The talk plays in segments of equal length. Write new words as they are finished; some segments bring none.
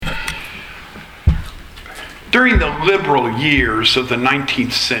During the liberal years of the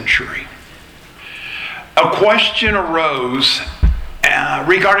 19th century, a question arose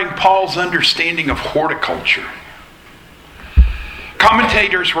regarding Paul's understanding of horticulture.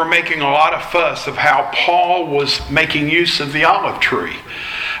 Commentators were making a lot of fuss of how Paul was making use of the olive tree.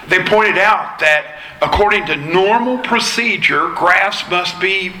 They pointed out that according to normal procedure, grafts must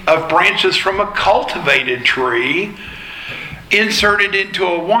be of branches from a cultivated tree inserted into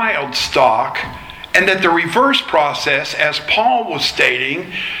a wild stock, and that the reverse process, as Paul was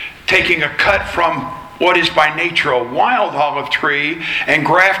stating, taking a cut from what is by nature a wild olive tree and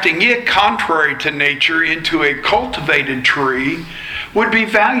grafting it contrary to nature into a cultivated tree, would be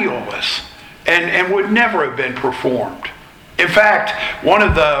valueless and would never have been performed. In fact, one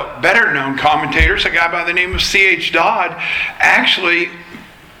of the better known commentators, a guy by the name of C.H. Dodd, actually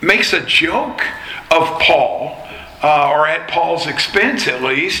makes a joke of Paul, or at Paul's expense at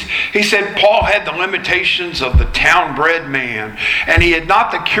least. He said Paul had the limitations of the town-bred man, and he had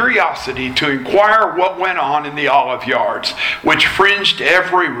not the curiosity to inquire what went on in the olive yards, which fringed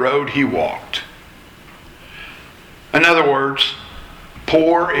every road he walked. In other words,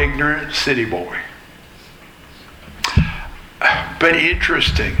 poor, ignorant city boy. But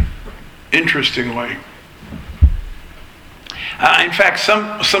interestingly, in fact,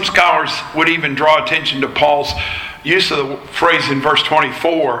 some scholars would even draw attention to Paul's use of the phrase in verse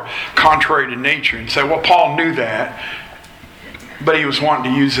 24, contrary to nature, and say, well, Paul knew that, but he was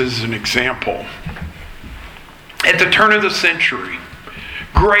wanting to use it as an example. At the turn of the century,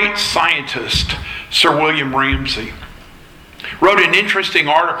 great scientist Sir William Ramsay wrote an interesting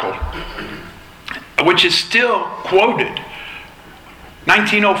article, which is still quoted,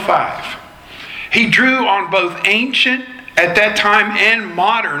 1905. He drew on both ancient at that time and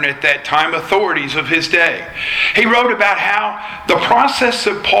modern at that time authorities of his day. He wrote about how the process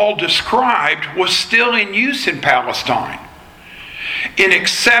that Paul described was still in use in Palestine in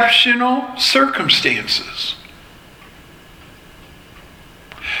exceptional circumstances.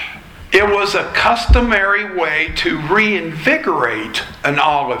 It was a customary way to reinvigorate an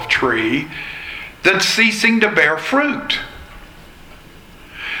olive tree that's ceasing to bear fruit.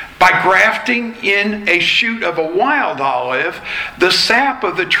 By grafting in a shoot of a wild olive, the sap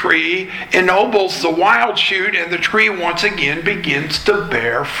of the tree ennobles the wild shoot, and the tree once again begins to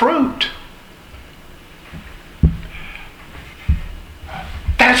bear fruit.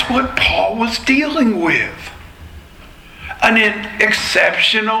 That's what Paul was dealing with. An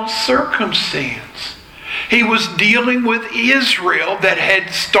exceptional circumstance. He was dealing with Israel that had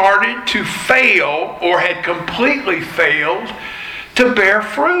started to fail, or had completely failed, to bear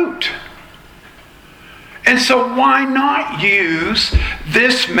fruit. And so why not use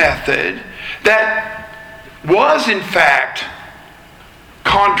this method that was in fact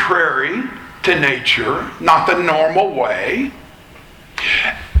contrary to nature, not the normal way?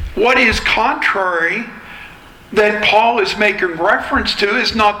 What is contrary that Paul is making reference to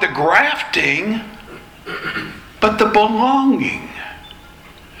is not the grafting, but the belonging.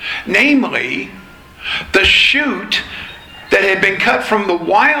 Namely, the shoot that had been cut from the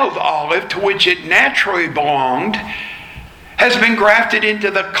wild olive to which it naturally belonged has been grafted into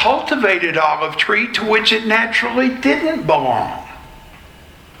the cultivated olive tree to which it naturally didn't belong.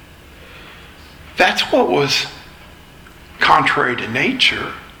 That's what was contrary to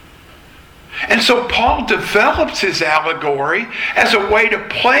nature. And so Paul develops his allegory as a way to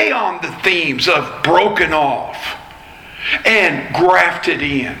play on the themes of broken off and grafted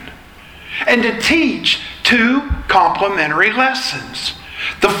in, and to teach two complementary lessons.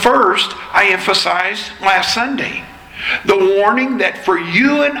 The first I emphasized last Sunday, the warning that for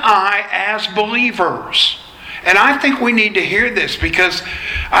you and I as believers, and I think we need to hear this because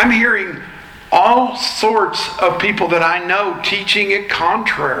I'm hearing all sorts of people that I know teaching it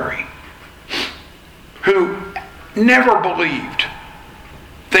contrary, who never believed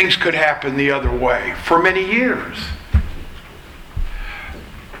things could happen the other way for many years.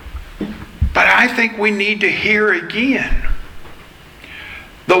 But I think we need to hear again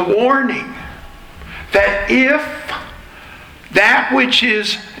the warning that if that which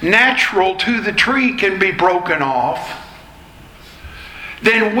is natural to the tree can be broken off,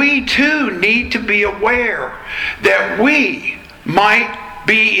 then we too need to be aware that we might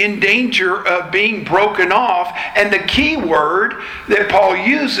be in danger of being broken off. And the key word that Paul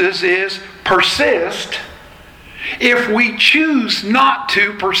uses is persist, if we choose not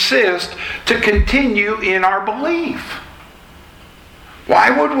to persist to continue in our belief.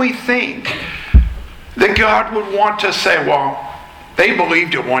 Why would we think that God would want to say, well, they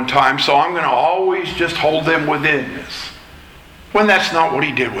believed at one time, so I'm going to always just hold them within this, when that's not what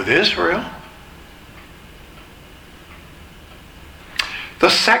he did with Israel? The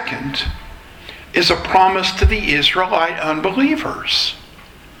second is a promise to the Israelite unbelievers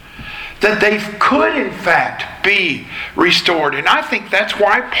that they could in fact be restored. And I think that's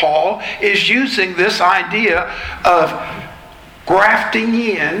why Paul is using this idea of grafting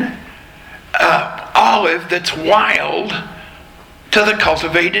in olive that's wild to the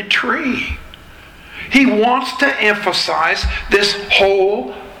cultivated tree. He wants to emphasize this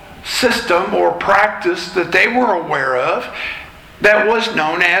whole system or practice that they were aware of that was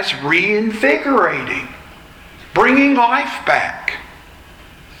known as reinvigorating, bringing life back.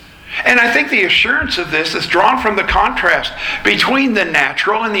 And I think the assurance of this is drawn from the contrast between the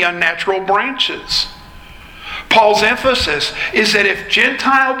natural and the unnatural branches. Paul's emphasis is that if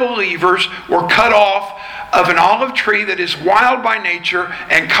Gentile believers were cut off of an olive tree that is wild by nature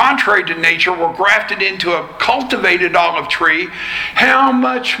and contrary to nature were grafted into a cultivated olive tree, how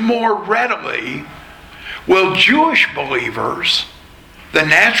much more readily will Jewish believers, the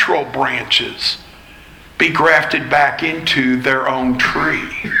natural branches, be grafted back into their own tree?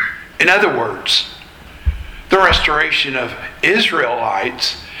 In other words, the restoration of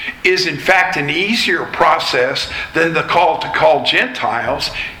Israelites is in fact an easier process than the call to call Gentiles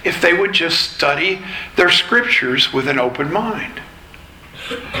if they would just study their scriptures with an open mind.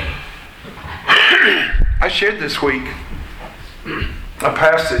 I shared this week a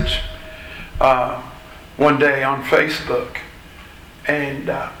passage one day on Facebook,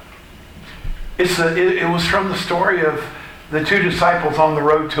 and it was from the story of the two disciples on the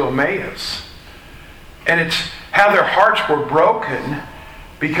road to Emmaus. And it's how their hearts were broken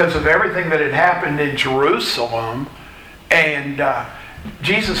because of everything that had happened in Jerusalem. And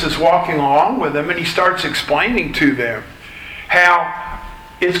Jesus is walking along with them, and he starts explaining to them how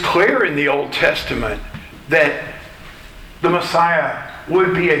it's clear in the Old Testament that the Messiah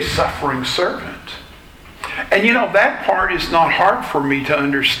would be a suffering servant. And that part is not hard for me to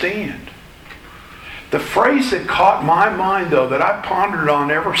understand. The phrase that caught my mind, though, that I've pondered on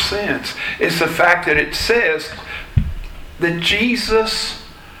ever since, is the fact that it says that Jesus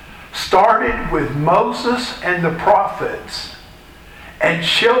started with Moses and the prophets and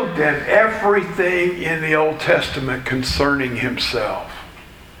showed them everything in the Old Testament concerning himself.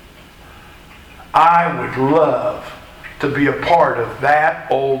 I would love to be a part of that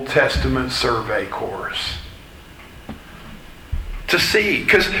Old Testament survey course. To see,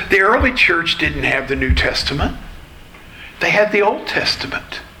 because the early church didn't have the New Testament. They had the Old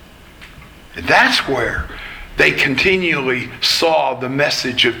Testament. And that's where they continually saw the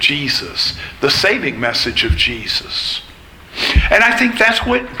message of Jesus, the saving message of Jesus. And I think that's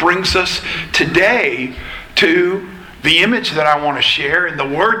what brings us today to the image that I want to share and the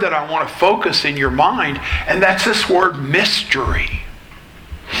word that I want to focus in your mind, and that's this word mystery.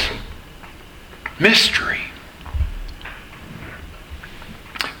 Mystery.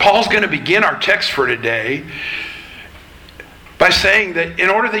 Paul's going to begin our text for today by saying that in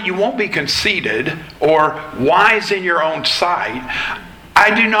order that you won't be conceited or wise in your own sight,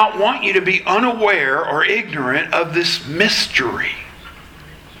 I do not want you to be unaware or ignorant of this mystery.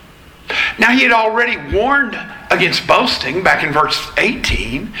 Now, he had already warned against boasting back in verse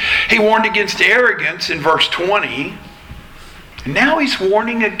 18. He warned against arrogance in verse 20. And now he's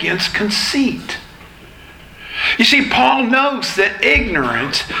warning against conceit. You see, Paul knows that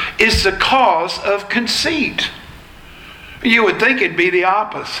ignorance is the cause of conceit. You would think it'd be the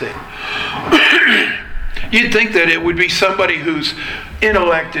opposite. You'd think that it would be somebody whose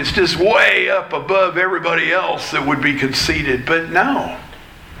intellect is just way up above everybody else that would be conceited. But no.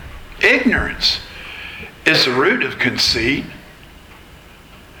 Ignorance is the root of conceit.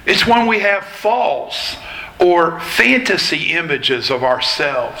 It's when we have false or fantasy images of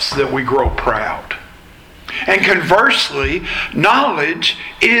ourselves that we grow proud. And conversely, knowledge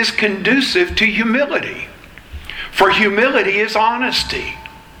is conducive to humility. For humility is honesty,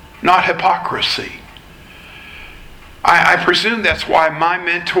 not hypocrisy. I presume that's why my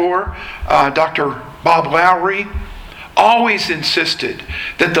mentor, Dr. Bob Lowry, always insisted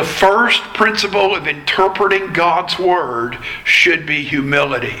that the first principle of interpreting God's Word should be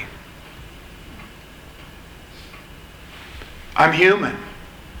humility. I'm human.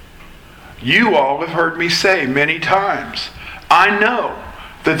 You all have heard me say many times, I know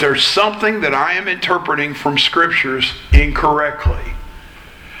that there's something that I am interpreting from Scriptures incorrectly.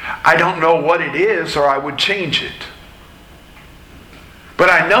 I don't know what it is, or I would change it. But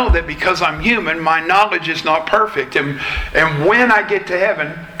I know that because I'm human, my knowledge is not perfect. And when I get to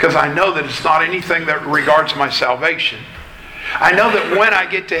heaven, because I know that it's not anything that regards my salvation, I know that when I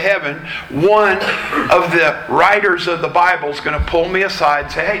get to heaven, one of the writers of the Bible is going to pull me aside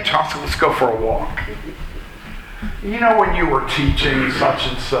and say, hey, Johnson, let's go for a walk. you know, when you were teaching such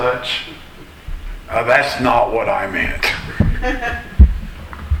and such, that's not what I meant.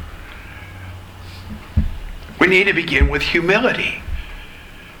 We need to begin with humility.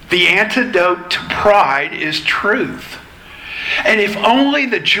 The antidote to pride is truth. And if only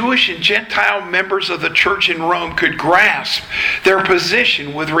the Jewish and Gentile members of the church in Rome could grasp their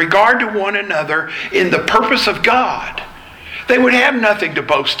position with regard to one another in the purpose of God, they would have nothing to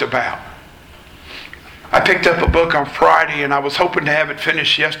boast about. I picked up a book on Friday, and I was hoping to have it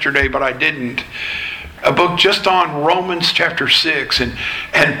finished yesterday, but I didn't. A book just on Romans chapter 6.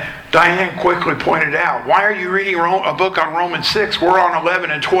 And Diane quickly pointed out, why are you reading a book on Romans 6? We're on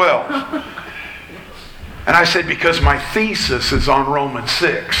 11 and 12. And I said, because my thesis is on Romans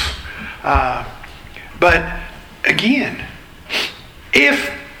 6. But again,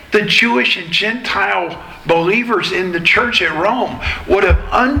 if the Jewish and Gentile believers in the church at Rome would have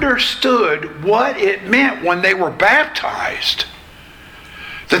understood what it meant when they were baptized,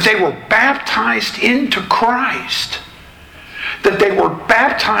 that they were baptized into Christ, that they were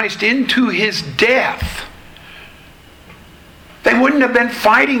baptized into His death, they wouldn't have been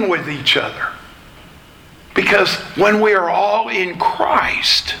fighting with each other. Because when we are all in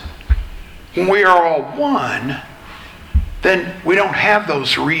Christ, when we are all one, then we don't have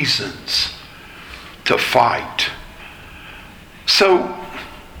those reasons to fight. So,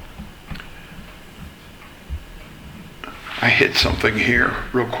 I hit something here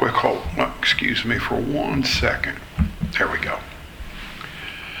real quick. Excuse me for 1 second. There we go.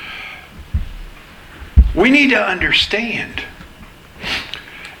 We need to understand,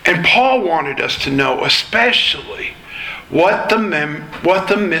 and Paul wanted us to know especially what the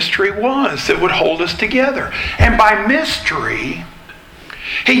mystery was that would hold us together. And by mystery,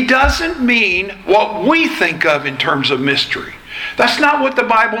 he doesn't mean what we think of in terms of mystery. That's not what the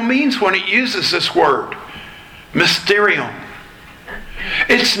Bible means when it uses this word, mysterium.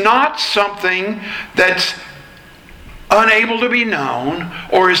 It's not something that's unable to be known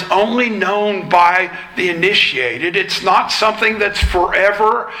or is only known by the initiated. It's not something that's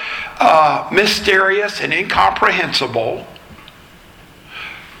forever mysterious and incomprehensible.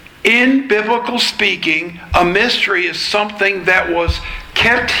 In biblical speaking, a mystery is something that was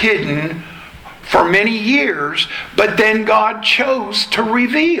kept hidden for many years, but then God chose to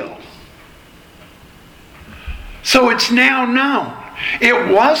reveal. So it's now known.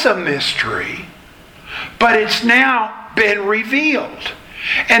 It was a mystery, but it's now been revealed.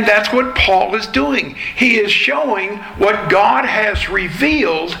 And that's what Paul is doing. He is showing what God has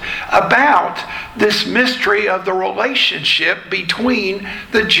revealed about this mystery of the relationship between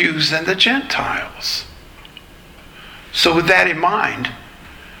the Jews and the Gentiles. So with that in mind,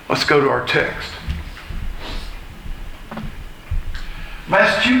 let's go to our text.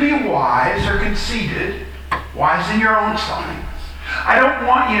 Lest you be wise or conceited, wise in your own sight, I don't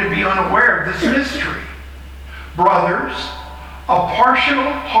want you to be unaware of this mystery. Brothers, a partial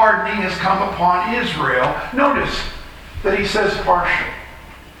hardening has come upon Israel. Notice that he says partial.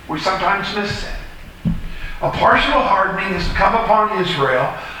 We sometimes miss that. A partial hardening has come upon Israel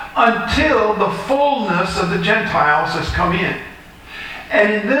until the fullness of the Gentiles has come in.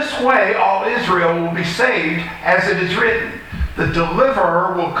 And in this way all Israel will be saved, as it is written, the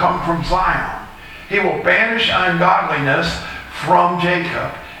deliverer will come from Zion. He will banish ungodliness from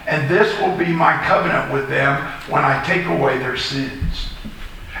Jacob. And this will be my covenant with them when I take away their sins.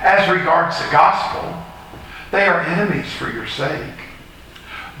 As regards the gospel, they are enemies for your sake.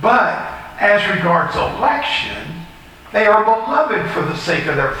 But as regards election, they are beloved for the sake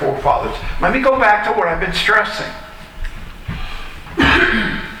of their forefathers. Let me go back to what I've been stressing.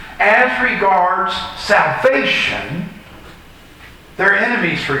 As regards salvation, they're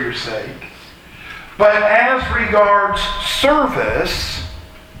enemies for your sake. But as regards service,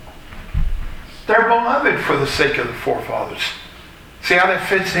 they're beloved for the sake of the forefathers. See how that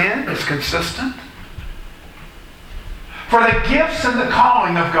fits in? It's consistent. For the gifts and the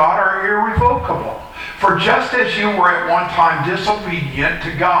calling of God are irrevocable. For just as you were at one time disobedient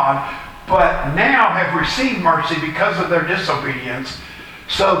to God, but now have received mercy because of their disobedience,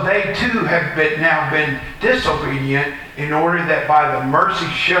 so they too have now been disobedient, in order that by the mercy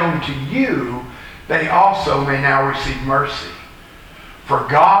shown to you, they also may now receive mercy. For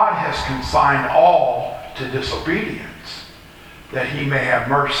God has consigned all to disobedience, that he may have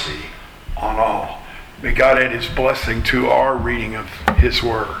mercy on all. May God add his blessing to our reading of his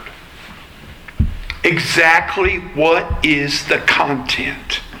word. Exactly what is the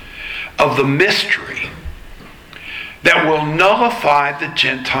content of the mystery that will nullify the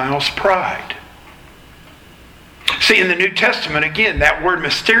Gentiles' pride? See, in the New Testament, again, that word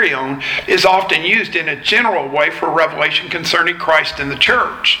mysterion is often used in a general way for revelation concerning Christ and the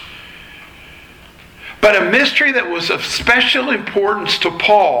church. But a mystery that was of special importance to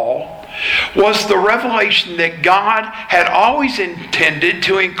Paul was the revelation that God had always intended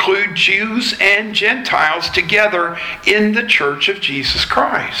to include Jews and Gentiles together in the church of Jesus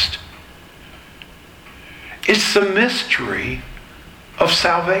Christ. It's the mystery of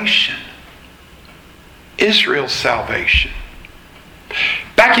salvation. Israel's salvation.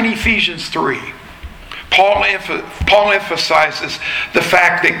 Back in Ephesians 3, Paul emphasizes the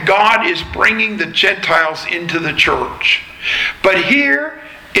fact that God is bringing the Gentiles into the church. But here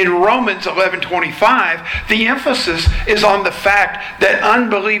in Romans 11:25, the emphasis is on the fact that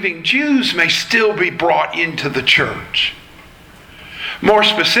unbelieving Jews may still be brought into the church. More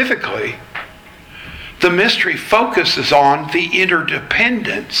specifically, the mystery focuses on the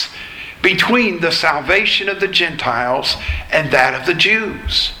interdependence between the salvation of the Gentiles and that of the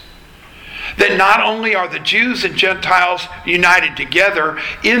Jews. That not only are the Jews and Gentiles united together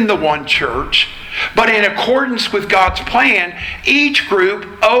in the one church, but in accordance with God's plan, each group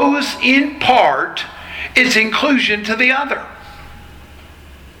owes in part its inclusion to the other.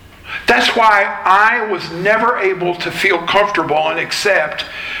 That's why I was never able to feel comfortable and accept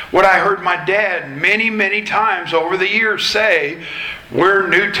what I heard my dad many, many times over the years say, we're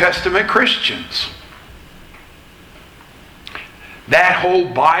New Testament Christians. That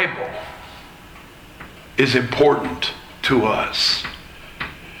whole Bible is important to us.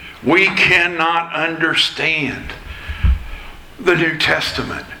 We cannot understand the New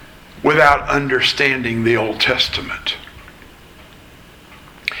Testament without understanding the Old Testament.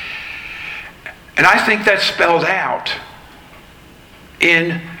 And I think that's spelled out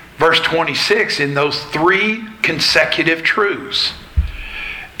in verse 26 in those three consecutive truths.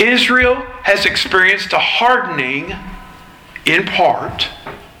 Israel has experienced a hardening in part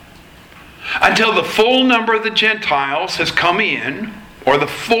until the full number of the Gentiles has come in, or the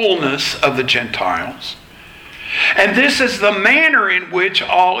fullness of the Gentiles. And this is the manner in which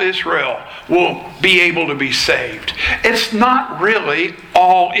all Israel will be able to be saved. It's not really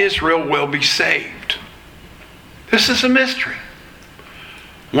all Israel will be saved. This is a mystery.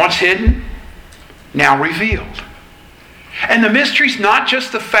 Once hidden, now revealed. And the mystery is not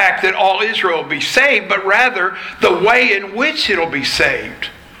just the fact that all Israel will be saved, but rather the way in which it will be saved.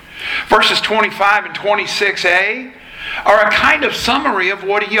 Verses 25 and 26a are a kind of summary of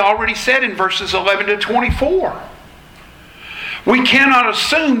what he already said in verses 11 to 24. We cannot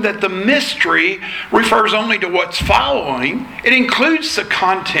assume that the mystery refers only to what's following. It includes the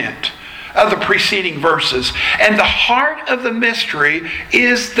content of the preceding verses. And the heart of the mystery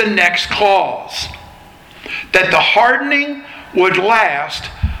is the next clause. That the hardening would last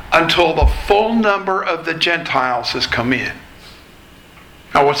until the full number of the Gentiles has come in.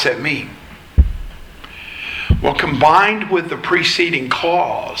 Now what's that mean? Well, combined with the preceding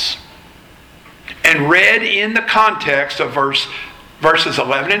clause and read in the context of verses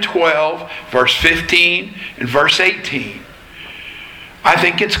 11 and 12, verse 15 and verse 18, I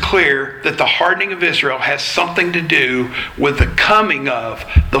think it's clear that the hardening of Israel has something to do with the coming of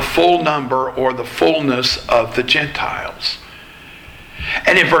the full number or the fullness of the Gentiles.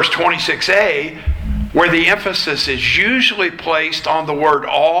 And in verse 26a, where the emphasis is usually placed on the word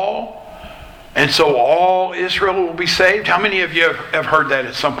all, and so all Israel will be saved. How many of you have heard that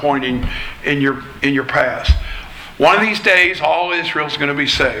at some point in your past? One of these days, all Israel is going to be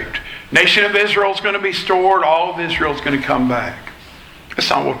saved. Nation of Israel is going to be stored. All of Israel is going to come back. That's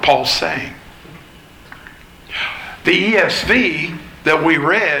not what Paul's saying. The ESV that we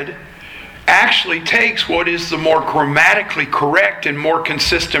read actually takes what is the more grammatically correct and more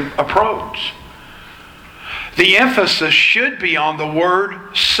consistent approach. The emphasis should be on the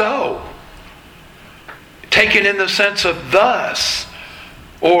word so, taken in the sense of thus,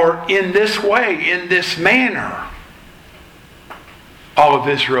 or in this way, in this manner, all of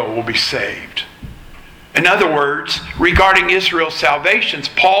Israel will be saved. In other words, regarding Israel's salvation,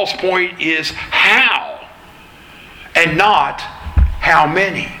 Paul's point is how, and not how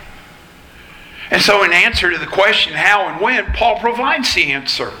many. And so in answer to the question how and when, Paul provides the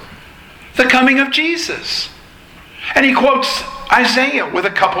answer. The coming of Jesus. And he quotes Isaiah with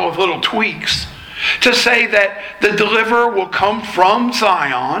a couple of little tweaks to say that the deliverer will come from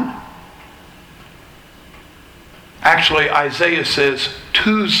Zion. Actually, Isaiah says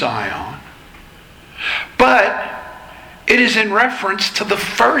to Zion. But it is in reference to the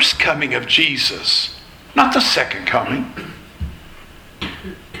first coming of Jesus, not the second coming.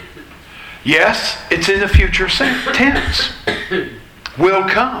 Yes, it's in the future tense. Will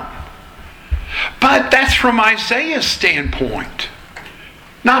come. But that's from Isaiah's standpoint,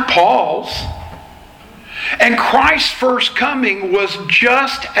 not Paul's. And Christ's first coming was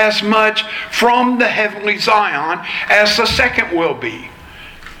just as much from the heavenly Zion as the second will be.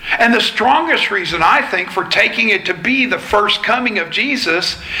 And the strongest reason, I think, for taking it to be the first coming of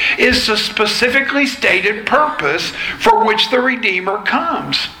Jesus is the specifically stated purpose for which the Redeemer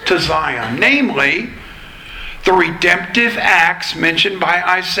comes to Zion. Namely, the redemptive acts mentioned by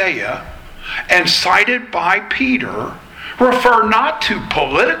Isaiah and cited by Peter refer not to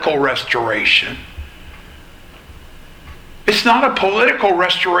political restoration. It's not a political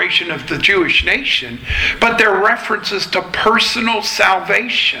restoration of the Jewish nation, but they're references to personal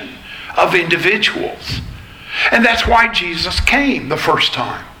salvation of individuals. And that's why Jesus came the first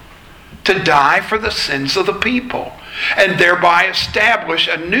time, to die for the sins of the people, and thereby establish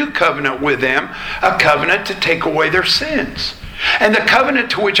a new covenant with them, a covenant to take away their sins. And the covenant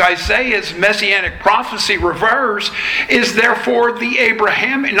to which Isaiah's messianic prophecy refers is therefore the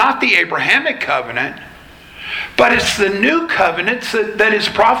not the Abrahamic covenant, but it's the new covenant that is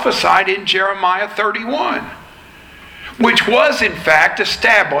prophesied in Jeremiah 31, which was in fact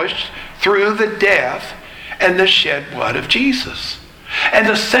established through the death and the shed blood of Jesus. And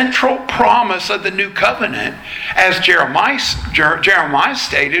the central promise of the new covenant, as Jeremiah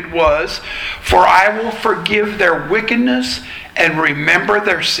stated, was, "For I will forgive their wickedness and remember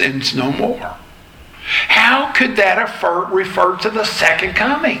their sins no more." How could that refer to the second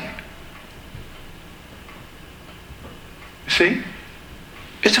coming? See?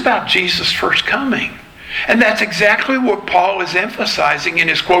 It's about Jesus' first coming. And that's exactly what Paul is emphasizing in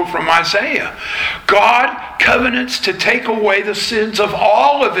his quote from Isaiah. God covenants to take away the sins of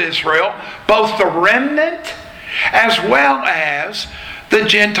all of Israel, both the remnant as well as the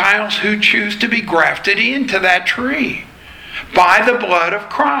Gentiles who choose to be grafted into that tree by the blood of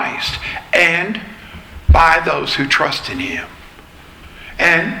Christ and by those who trust in Him.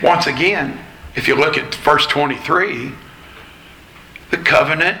 And once again, if you look at verse 23, the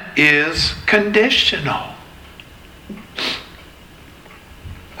covenant is conditional.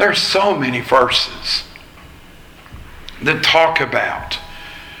 There are so many verses that talk about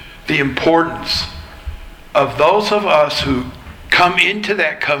the importance of those of us who come into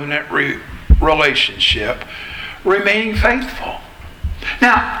that covenant relationship remaining faithful.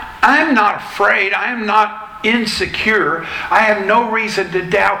 Now, I'm not afraid. I am not insecure. I have no reason to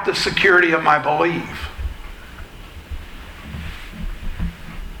doubt the security of my belief.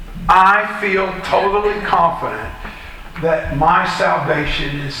 I feel totally confident that my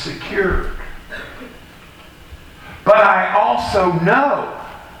salvation is secured. But I also know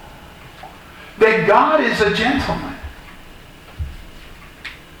that God is a gentleman.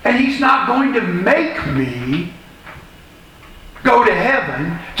 And He's not going to make me go to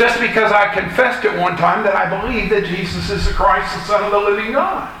heaven just because I confessed at one time that I believe that Jesus is the Christ, the Son of the living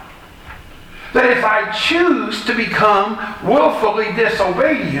God. That if I choose to become willfully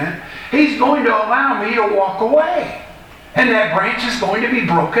disobedient, He's going to allow me to walk away. And that branch is going to be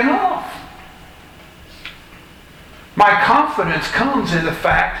broken off. My confidence comes in the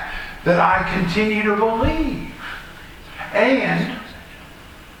fact that I continue to believe. And,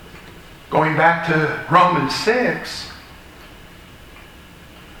 going back to Romans 6,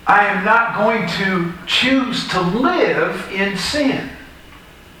 I am not going to choose to live in sin.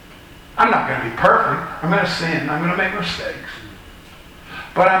 I'm not going to be perfect. I'm going to sin. I'm going to make mistakes.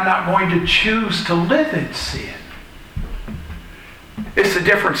 But I'm not going to choose to live in sin. It's the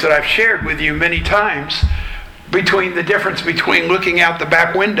difference that I've shared with you many times between looking out the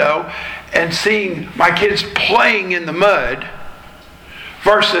back window and seeing my kids playing in the mud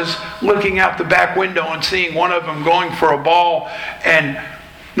versus looking out the back window and seeing one of them going for a ball and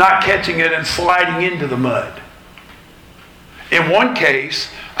not catching it and sliding into the mud. In one case,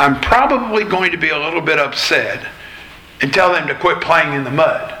 I'm probably going to be a little bit upset and tell them to quit playing in the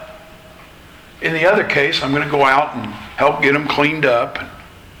mud. In the other case, I'm going to go out and help get them cleaned up.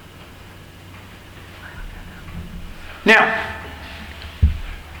 Now,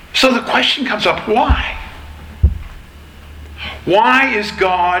 so the question comes up, why? Why is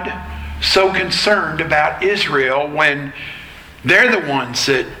God so concerned about Israel when they're the ones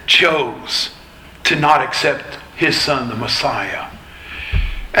that chose to not accept His Son, the Messiah?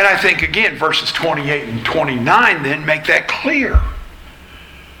 And I think, again, verses 28 and 29 then make that clear.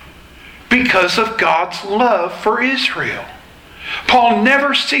 Because of God's love for Israel. Paul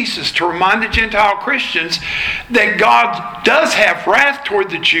never ceases to remind the Gentile Christians that God does have wrath toward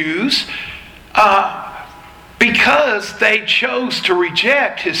the Jews because they chose to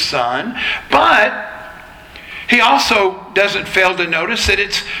reject His Son, but he also doesn't fail to notice that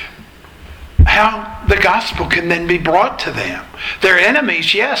it's how the gospel can then be brought to them. They're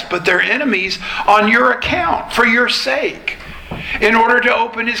enemies, yes, but they're enemies on your account, for your sake. In order to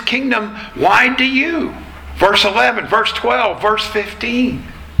open his kingdom wide to you. Verse 11, verse 12, verse 15.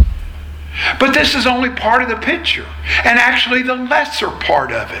 But this is only part of the picture, and actually the lesser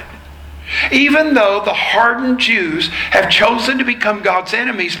part of it. Even though the hardened Jews have chosen to become God's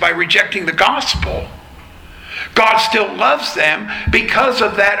enemies by rejecting the gospel, God still loves them because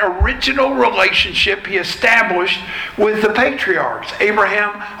of that original relationship he established with the patriarchs,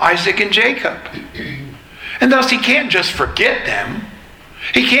 Abraham, Isaac, and Jacob. And thus he can't just forget them.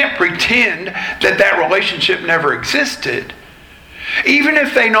 He can't pretend that that relationship never existed. Even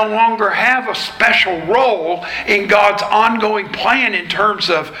if they no longer have a special role in God's ongoing plan in terms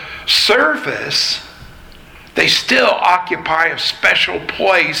of service, they still occupy a special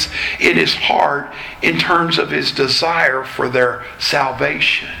place in his heart in terms of his desire for their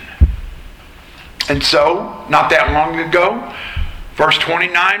salvation. And so, not that long ago, verse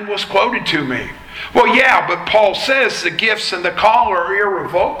 29 was quoted to me. Well, yeah, but Paul says the gifts and the call are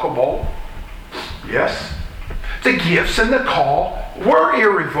irrevocable. Yes, the gifts and the call were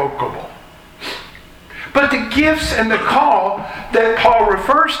irrevocable. But the gifts and the call that Paul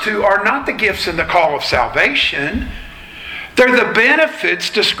refers to are not the gifts and the call of salvation. They're the benefits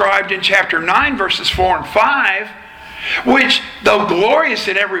described in chapter 9, verses 4 and 5, which, though glorious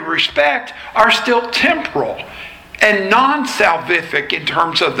in every respect, are still temporal and non-salvific in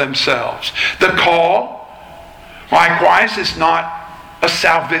terms of themselves. The call, likewise, is not a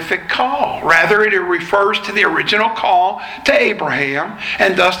salvific call. Rather, it refers to the original call to Abraham,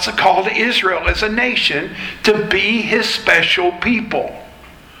 and thus the call to Israel as a nation to be his special people,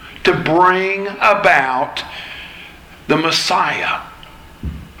 to bring about the Messiah.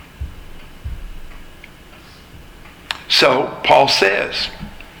 So, Paul says,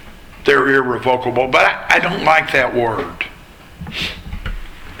 they're irrevocable, but I don't like that word.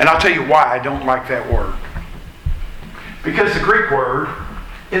 And I'll tell you why I don't like that word. Because the Greek word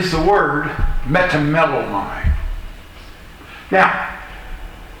is the word metamelomai. Now,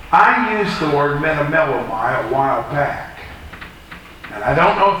 I used the word metamelomai a while back. And I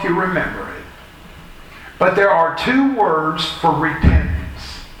don't know if you remember it. But there are two words for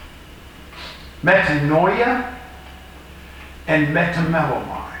repentance. Metanoia and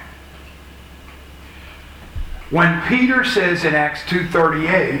metamelomai. When Peter says in Acts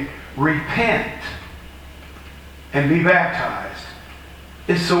 2:38, repent and be baptized,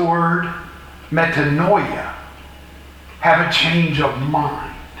 it's the word metanoia, have a change of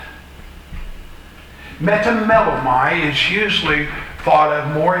mind. Metamelomai is usually thought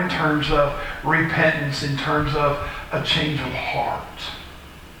of more in terms of repentance, in terms of a change of heart.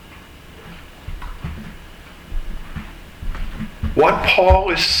 What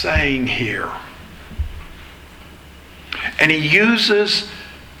Paul is saying here, and he uses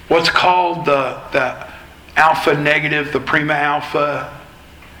what's called the alpha negative, the prima alpha.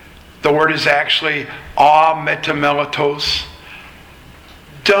 The word is actually metameletos.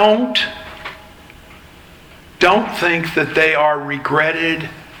 Don't think that they are regretted.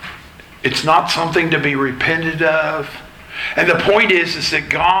 It's not something to be repented of. And the point is that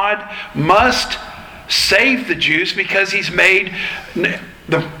God must save the Jews because he's made...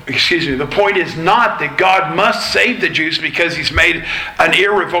 The point is not that God must save the Jews because he's made an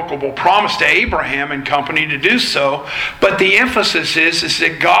irrevocable promise to Abraham and company to do so, but the emphasis is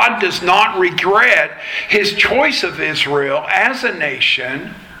that God does not regret his choice of Israel as a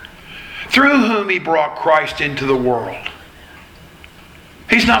nation through whom he brought Christ into the world.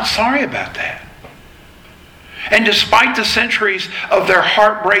 He's not sorry about that. And despite the centuries of their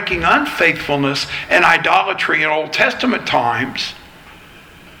heartbreaking unfaithfulness and idolatry in Old Testament times,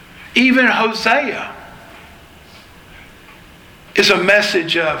 even Hosea is a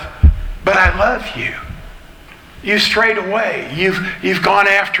message of, but I love you. You strayed away. You've gone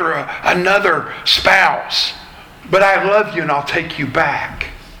after another spouse. But I love you and I'll take you back.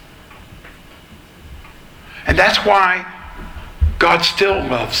 And that's why God still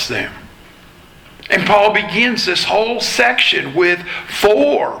loves them. And Paul begins this whole section with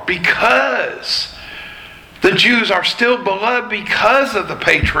for, because. The Jews are still beloved because of the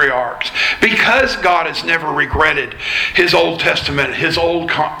patriarchs, because God has never regretted his Old Testament, his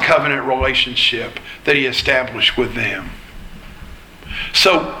old covenant relationship that he established with them.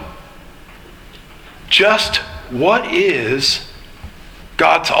 So, just what is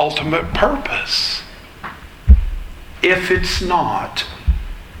God's ultimate purpose if it's not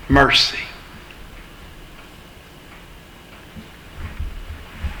mercy?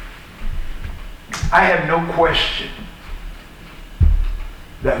 I have no question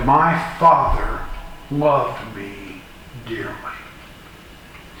that my Father loved me dearly.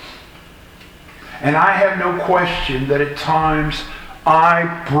 And I have no question that at times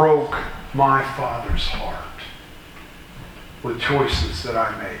I broke my Father's heart with choices that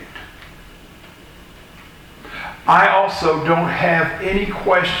I made. I also don't have any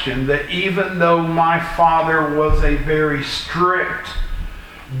question that even though my father was a very strict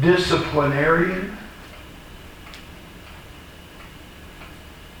disciplinarian,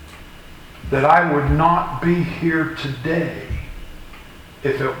 that I would not be here today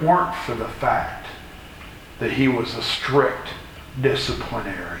if it weren't for the fact that he was a strict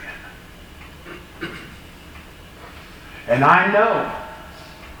disciplinarian. And I know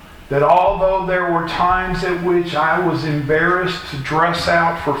that although there were times at which I was embarrassed to dress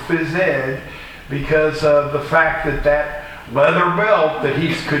out for phys ed because of the fact that that leather belt that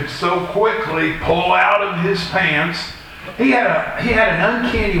he could so quickly pull out of his pants, he had an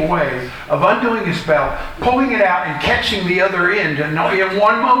uncanny way of undoing his belt, pulling it out and catching the other end in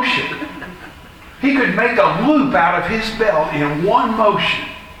one motion. He could make a loop out of his belt in one motion.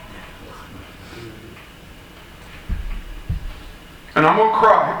 And I'm going to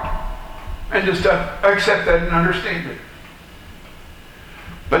cry and just accept that and understand it.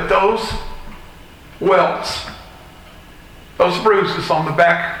 But those welts, those bruises on the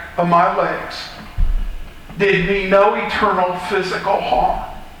back of my legs, did me no eternal physical harm.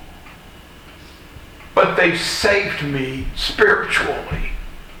 But they saved me spiritually,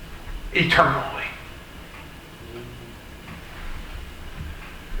 eternally.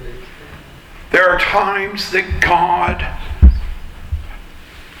 There are times that God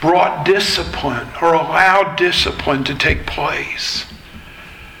brought discipline or allowed discipline to take place.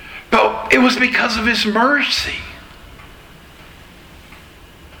 But it was because of His mercy.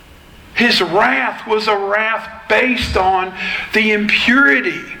 His wrath was a wrath based on the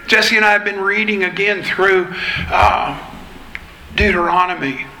impurity. Jesse and I have been reading again through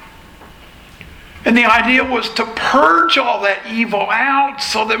Deuteronomy. And the idea was to purge all that evil out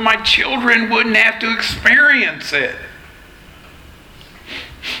so that my children wouldn't have to experience it.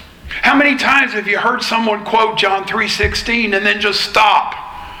 How many times have you heard someone quote John 3:16 and then just stop?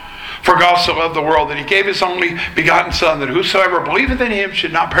 For God so loved the world that He gave His only begotten Son, that whosoever believeth in Him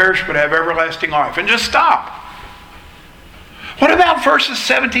should not perish but have everlasting life. And just stop. What about verses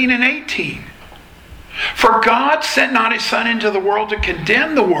 17 and 18? For God sent not His Son into the world to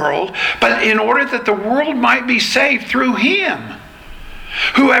condemn the world, but in order that the world might be saved through Him.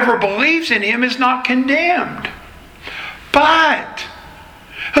 Whoever believes in Him is not condemned. But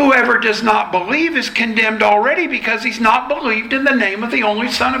whoever does not believe is condemned already because he's not believed in the name of the only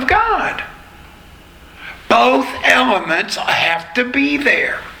Son of God. Both elements have to be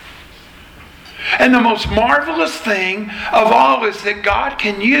there. And the most marvelous thing of all is that God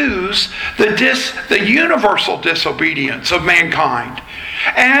can use the universal disobedience of mankind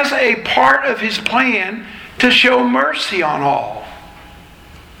as a part of His plan to show mercy on all.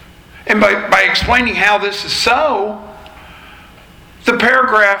 And by explaining how this is so, the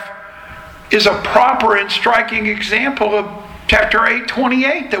paragraph is a proper and striking example of chapter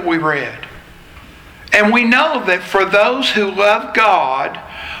 8:28 that we read. And we know that for those who love God,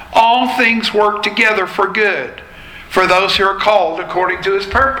 all things work together for good, for those who are called according to His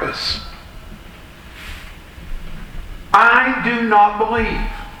purpose. I do not believe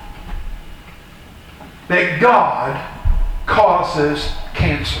that God causes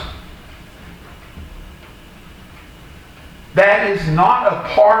cancer. That is not a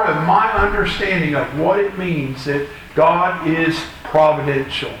part of my understanding of what it means that God is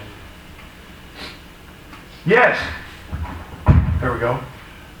providential. Yes, there we go.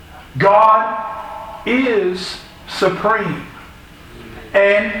 God is supreme.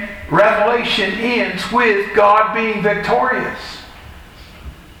 And Revelation ends with God being victorious.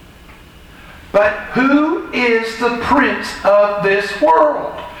 But who is the prince of this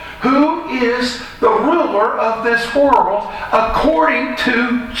world? Who is the ruler of this world according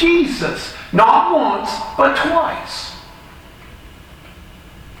to Jesus? Not once, but twice.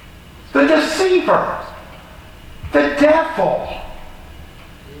 The deceiver. The devil.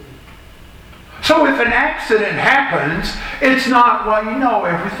 So if an accident happens, it's not, well,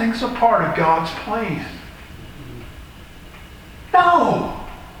 everything's a part of God's plan. No.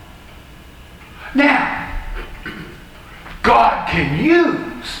 Now, God can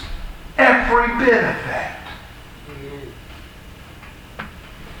use every bit of that.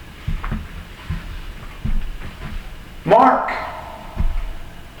 Mark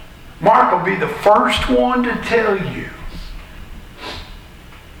will be the first one to tell you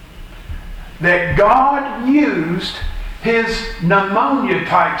that God used his pneumonia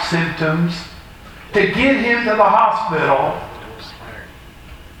type symptoms to get him to the hospital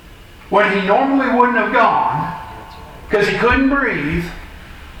when he normally wouldn't have gone because he couldn't breathe,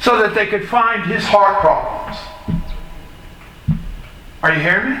 so that they could find his heart problems. Are you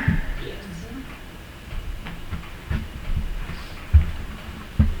hearing me?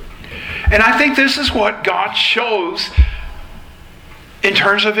 And I think this is what God shows in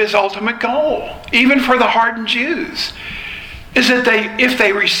terms of his ultimate goal, even for the hardened Jews, is that if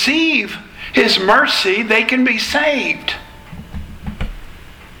they receive his mercy, they can be saved.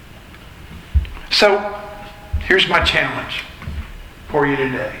 So, here's my challenge for you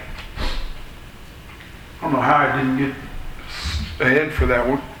today. I don't know how I didn't get ahead for that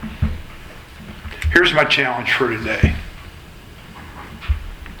one. Here's my challenge for today.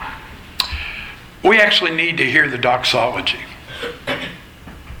 We actually need to hear the doxology.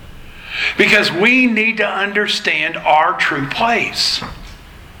 Because we need to understand our true place.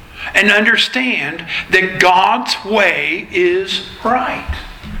 And understand that God's way is right.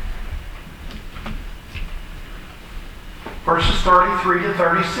 Verses 33 to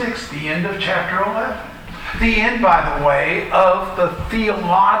 36, the end of chapter 11. The end, by the way, of the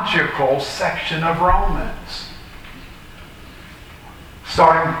theological section of Romans.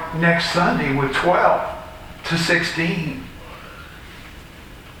 Starting next Sunday with 12 to 16.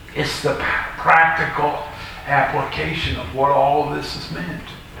 It's the practical application of what all of this is meant.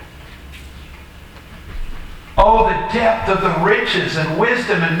 Oh, the depth of the riches and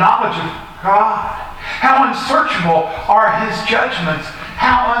wisdom and knowledge of God. How unsearchable are his judgments.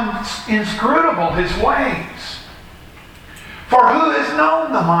 How inscrutable his ways. For who has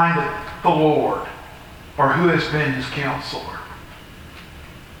known the mind of the Lord? Or who has been his counselor?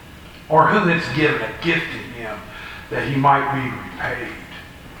 Or who has given a gift in him that he might be repaid?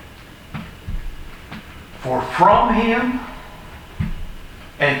 For from him,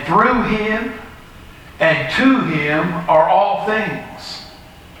 and through him, and to him are all things.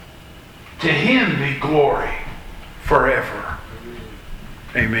 To him be glory forever.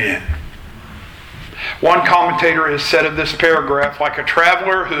 Amen. One commentator has said of this paragraph, like a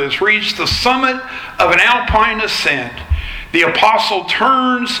traveler who has reached the summit of an alpine ascent, the apostle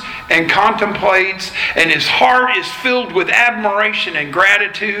turns and contemplates, and his heart is filled with admiration and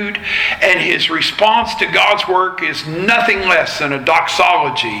gratitude, and his response to God's work is nothing less than a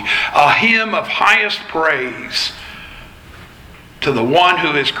doxology, a hymn of highest praise to the one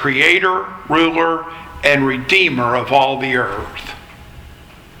who is creator, ruler, and redeemer of all the earth.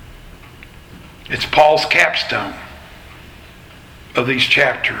 It's Paul's capstone of these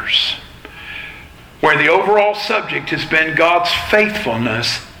chapters, where the overall subject has been God's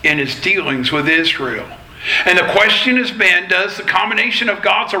faithfulness in his dealings with Israel. And the question has been, does the combination of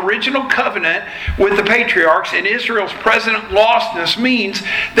God's original covenant with the patriarchs and Israel's present lostness means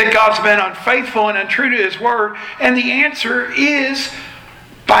that God's been unfaithful and untrue to his word? And the answer is,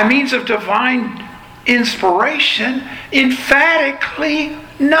 by means of divine inspiration, emphatically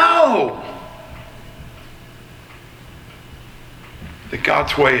no. That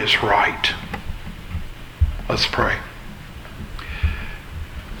God's way is right. Let's pray.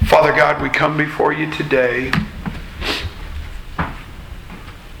 Father God, we come before you today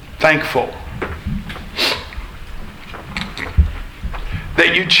thankful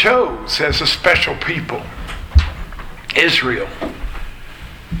that you chose as a special people Israel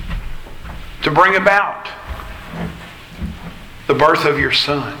to bring about the birth of your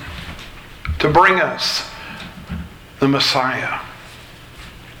Son, to bring us the Messiah,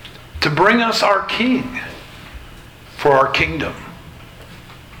 to bring us our King for our kingdom.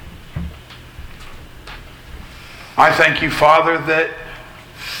 I thank you, Father, that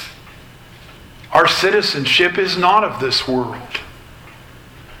our citizenship is not of this world.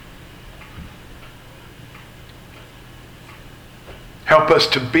 Help us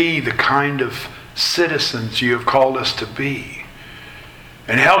to be the kind of citizens you have called us to be.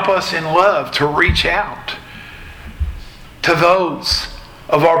 And help us in love to reach out to those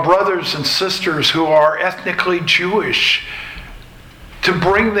of our brothers and sisters who are ethnically Jewish, to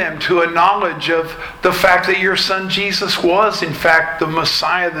bring them to a knowledge of the fact that your Son Jesus was, in fact, the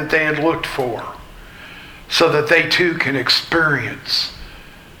Messiah that they had looked for, so that they too can experience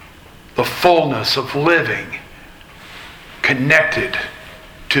the fullness of living connected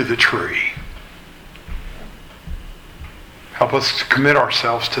to the tree. Help us to commit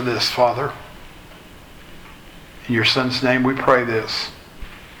ourselves to this, Father. In your Son's name we pray this.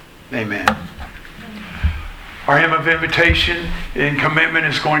 Amen. Our hymn of invitation and commitment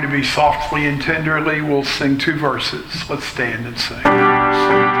is going to be Softly and Tenderly. We'll sing 2 verses. Let's stand and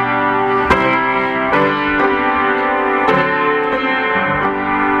sing.